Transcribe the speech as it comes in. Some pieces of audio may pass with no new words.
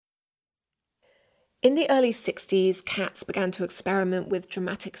In the early 60s, Katz began to experiment with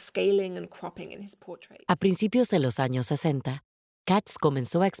dramatic scaling and cropping in his portraits. A principios de los años 60, Katz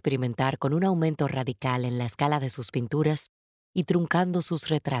comenzó a experimentar con un aumento radical en la escala de sus pinturas y truncando sus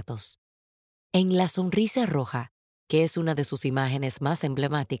retratos. En la sonrisa roja, que es una de sus imágenes más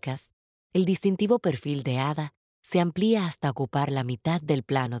emblemáticas, el distintivo perfil de hada se amplía hasta ocupar la mitad del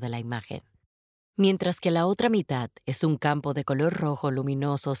plano de la imagen, mientras que la otra mitad es un campo de color rojo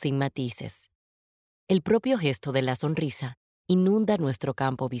luminoso sin matices. El propio gesto de la sonrisa inunda nuestro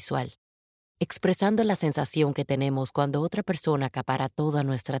campo visual, expresando la sensación que tenemos cuando otra persona acapara toda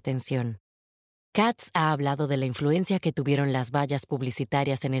nuestra atención. Katz ha hablado de la influencia que tuvieron las vallas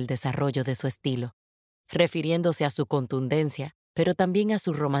publicitarias en el desarrollo de su estilo, refiriéndose a su contundencia, pero también a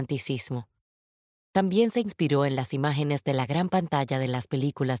su romanticismo. También se inspiró en las imágenes de la gran pantalla de las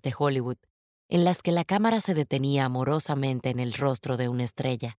películas de Hollywood, en las que la cámara se detenía amorosamente en el rostro de una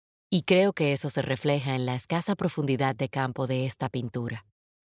estrella, y creo que eso se refleja en la escasa profundidad de campo de esta pintura.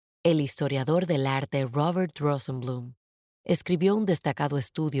 El historiador del arte Robert Rosenblum escribió un destacado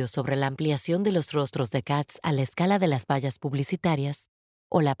estudio sobre la ampliación de los rostros de Katz a la escala de las vallas publicitarias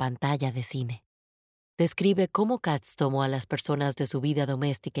o la pantalla de cine. Describe cómo Katz tomó a las personas de su vida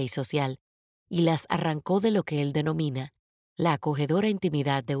doméstica y social y las arrancó de lo que él denomina la acogedora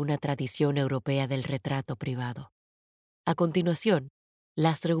intimidad de una tradición europea del retrato privado. A continuación,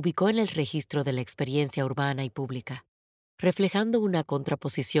 las reubicó en el registro de la experiencia urbana y pública, reflejando una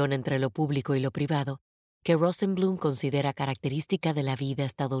contraposición entre lo público y lo privado que Rosenblum considera característica de la vida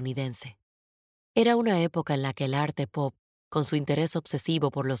estadounidense. Era una época en la que el arte pop, con su interés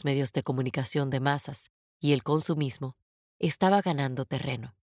obsesivo por los medios de comunicación de masas y el consumismo, estaba ganando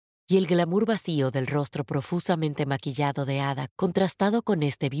terreno, y el glamour vacío del rostro profusamente maquillado de hada, contrastado con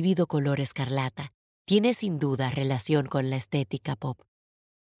este vívido color escarlata, tiene sin duda relación con la estética pop.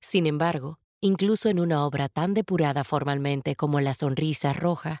 Sin embargo, incluso en una obra tan depurada formalmente como La sonrisa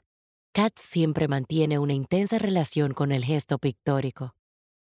roja, Katz siempre mantiene una intensa relación con el gesto pictórico,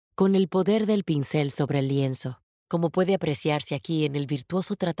 con el poder del pincel sobre el lienzo, como puede apreciarse aquí en el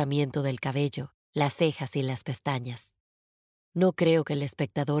virtuoso tratamiento del cabello, las cejas y las pestañas. No creo que el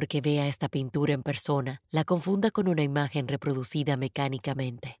espectador que vea esta pintura en persona la confunda con una imagen reproducida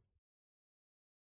mecánicamente.